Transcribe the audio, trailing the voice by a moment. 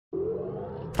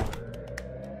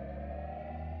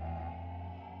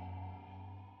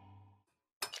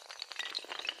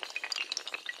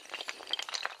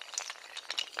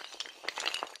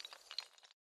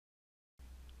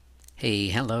Hey,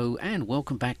 hello and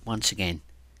welcome back once again.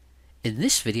 In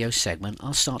this video segment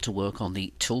I'll start to work on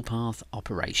the toolpath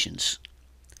operations.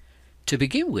 To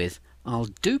begin with, I'll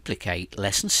duplicate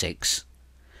lesson 6,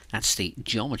 that's the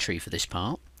geometry for this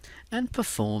part, and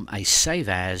perform a save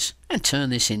as and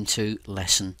turn this into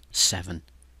lesson 7.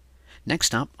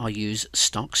 Next up, I'll use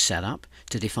stock setup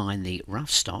to define the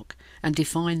rough stock and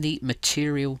define the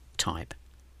material type.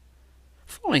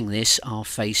 Following this, I'll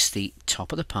face the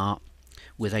top of the part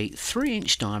with a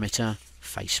 3-inch diameter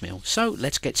face mill. So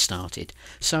let's get started.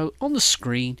 So on the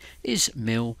screen is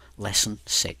mill lesson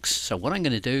 6. So what I'm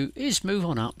going to do is move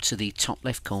on up to the top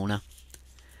left corner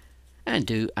and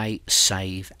do a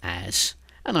save as.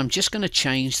 And I'm just going to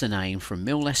change the name from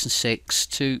mill lesson 6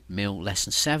 to mill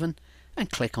lesson 7 and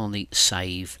click on the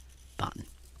save button.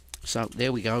 So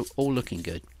there we go, all looking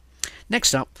good.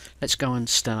 Next up, let's go and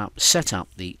set up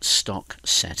the stock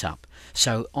setup.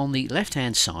 So on the left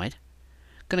hand side,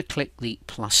 going to click the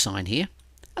plus sign here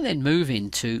and then move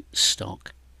into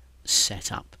stock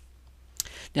setup.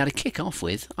 Now to kick off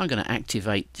with, I'm going to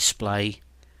activate display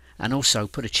and also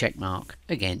put a check mark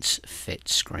against fit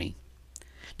screen.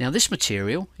 Now this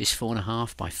material is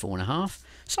 4.5 by 4.5,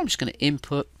 so I'm just going to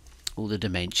input all the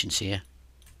dimensions here,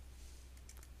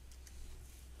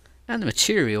 and the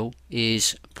material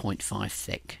is 0.5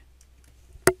 thick.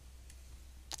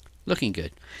 Looking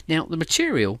good. Now the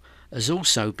material has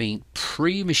also been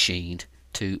pre-machined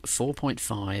to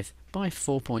 4.5 by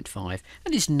 4.5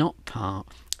 and is not part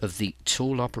of the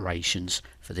tool operations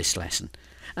for this lesson.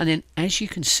 And then as you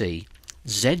can see,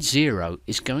 Z0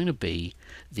 is going to be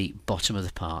the bottom of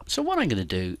the part. So what I'm going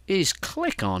to do is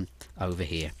click on over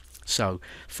here. So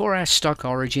for our stock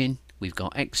origin, we've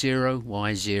got X0,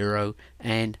 Y0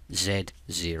 and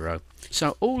Z0.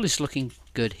 So all is looking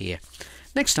good here.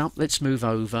 Next up, let's move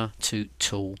over to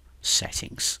tool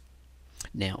settings.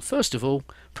 Now first of all,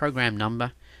 program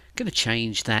number, going to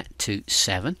change that to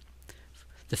 7.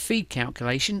 The feed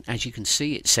calculation, as you can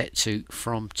see, it's set to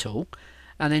from tool,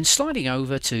 and then sliding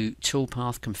over to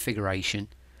toolpath configuration,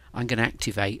 I'm going to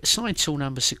activate assign tool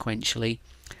number sequentially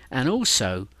and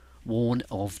also warn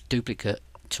of duplicate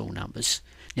tool numbers.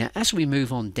 Now as we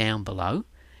move on down below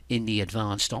in the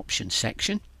advanced options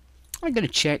section, I'm going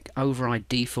to check override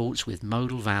defaults with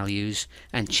modal values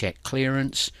and check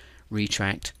clearance,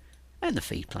 retract and the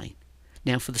feed plane.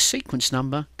 Now for the sequence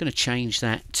number, I'm going to change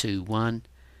that to 1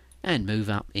 and move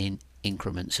up in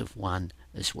increments of 1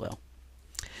 as well.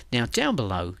 Now down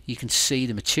below you can see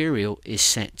the material is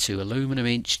set to aluminum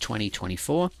inch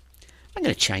 2024. I'm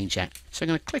going to change that, so I'm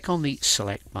going to click on the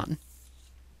select button.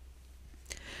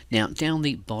 Now down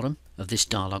the bottom of this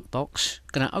dialog box,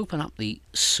 I'm going to open up the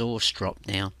source drop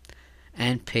down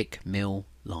and pick mill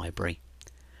library.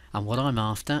 And what I'm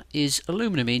after is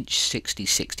aluminum inch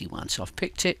 6061, so I've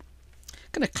picked it.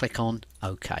 Going to click on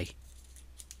OK.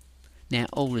 Now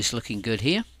all is looking good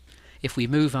here. If we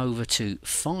move over to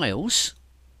files,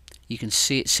 you can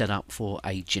see it's set up for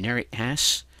a generic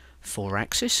HAS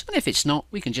 4-axis, and if it's not,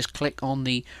 we can just click on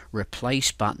the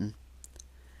replace button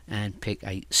and pick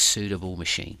a suitable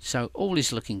machine. So all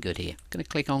is looking good here. Going to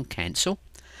click on cancel,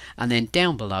 and then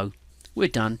down below we're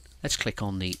done. Let's click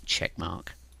on the check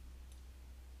mark.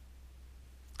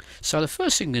 So the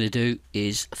first thing I'm going to do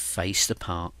is face the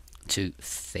part to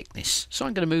thickness. So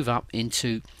I'm going to move up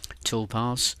into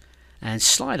toolpaths and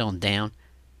slide on down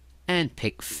and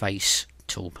pick face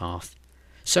toolpath.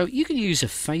 So you can use a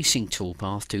facing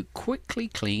toolpath to quickly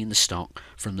clean the stock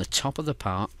from the top of the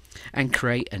part and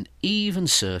create an even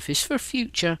surface for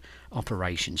future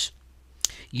operations.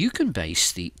 You can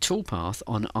base the toolpath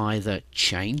on either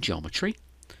chain geometry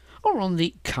or on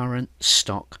the current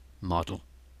stock model.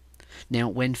 Now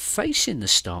when facing the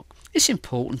stock, it's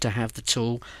important to have the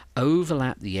tool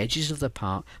overlap the edges of the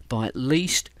part by at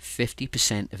least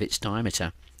 50% of its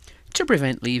diameter to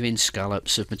prevent leaving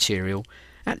scallops of material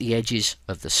at the edges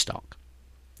of the stock.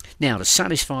 Now to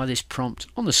satisfy this prompt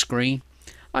on the screen,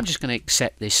 I'm just going to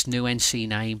accept this new NC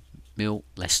name, mill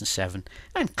lesson 7,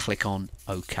 and click on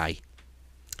OK.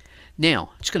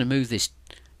 Now I'm just going to move this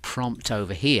prompt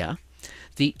over here.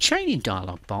 The chaining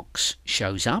dialog box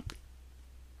shows up.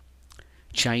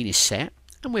 Chain is set,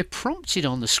 and we're prompted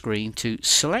on the screen to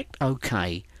select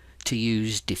OK to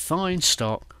use define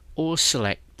stock or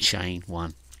select chain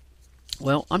 1.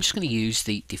 Well, I'm just going to use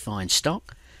the define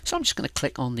stock, so I'm just going to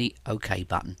click on the OK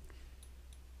button.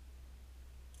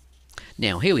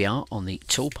 Now here we are on the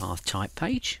toolpath type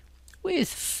page with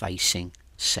facing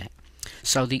set.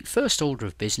 So the first order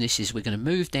of business is we're going to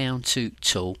move down to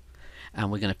tool and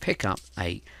we're going to pick up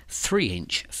a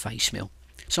 3-inch face mill.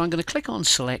 So I'm going to click on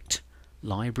select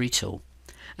library tool,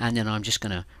 and then I'm just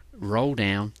going to roll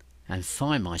down and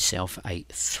find myself a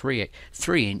 3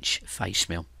 inch face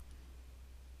mill.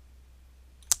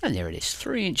 And there it is,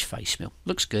 3-inch face mill.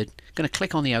 Looks good. Going to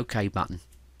click on the OK button.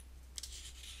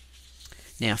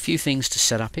 Now a few things to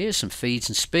set up here, some feeds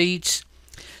and speeds.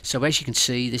 So as you can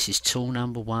see, this is tool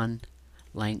number 1,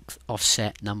 length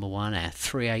offset number 1, our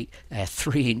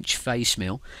 3-inch face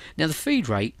mill. Now the feed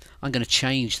rate, I'm going to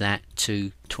change that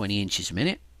to 20 inches a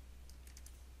minute.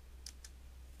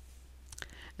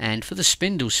 And for the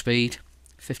spindle speed,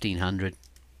 1500.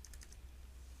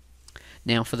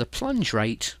 Now for the plunge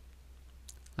rate,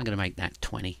 I'm going to make that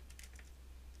 20.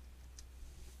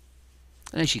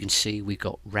 And as you can see, we've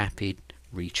got rapid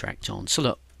retract on. So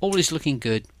look, all is looking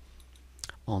good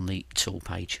on the tool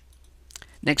page.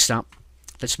 Next up,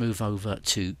 let's move over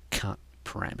to cut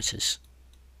parameters.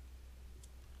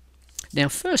 Now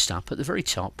first up, at the very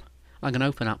top, I'm going to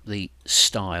open up the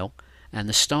style, and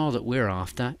the style that we're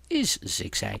after is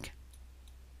zigzag.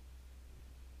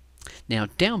 Now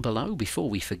down below, before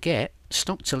we forget,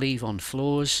 stock to leave on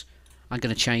floors, I'm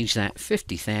going to change that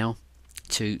 50 thou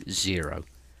to 0.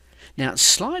 Now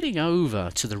sliding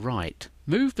over to the right,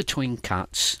 move between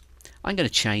cuts, I'm going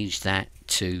to change that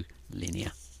to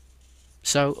linear.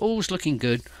 So all's looking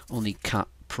good on the cut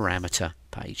parameter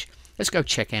page. Let's go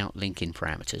check out linking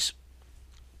parameters.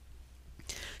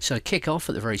 So to kick off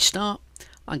at the very start,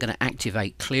 I'm going to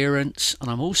activate clearance, and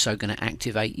I'm also going to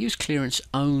activate use clearance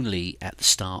only at the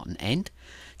start and end.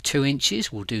 2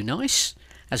 inches will do nice.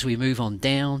 As we move on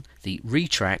down the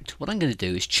retract, what I'm going to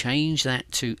do is change that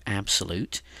to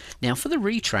absolute. Now for the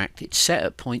retract, it's set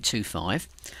at 0.25.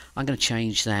 I'm going to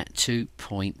change that to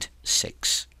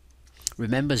 0.6.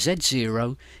 Remember,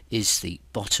 Z0 is the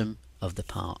bottom of the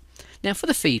part. Now for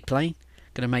the feed plane,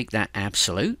 I'm going to make that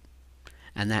absolute,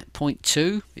 and that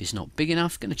 0.2 is not big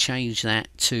enough. Going to change that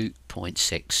to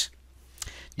 0.6.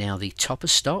 Now the top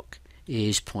of stock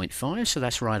is 0.5, so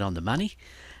that's right on the money.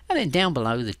 And then down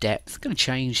below, the depth, going to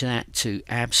change that to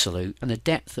absolute, and the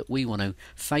depth that we want to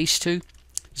face to,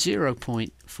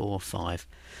 0.45.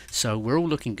 So we're all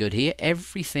looking good here.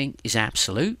 Everything is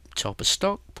absolute. Top of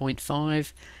stock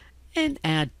 0.5, and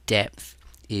our depth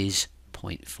is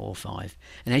 0.45.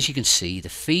 And as you can see, the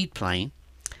feed plane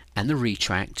and the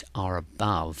retract are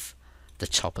above the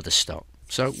top of the stock.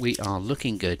 So we are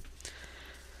looking good.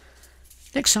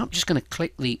 Next up, just going to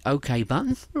click the OK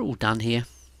button. We're all done here.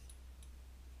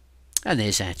 And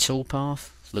there's our toolpath.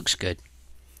 Looks good.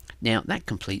 Now that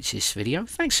completes this video.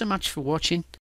 Thanks so much for watching.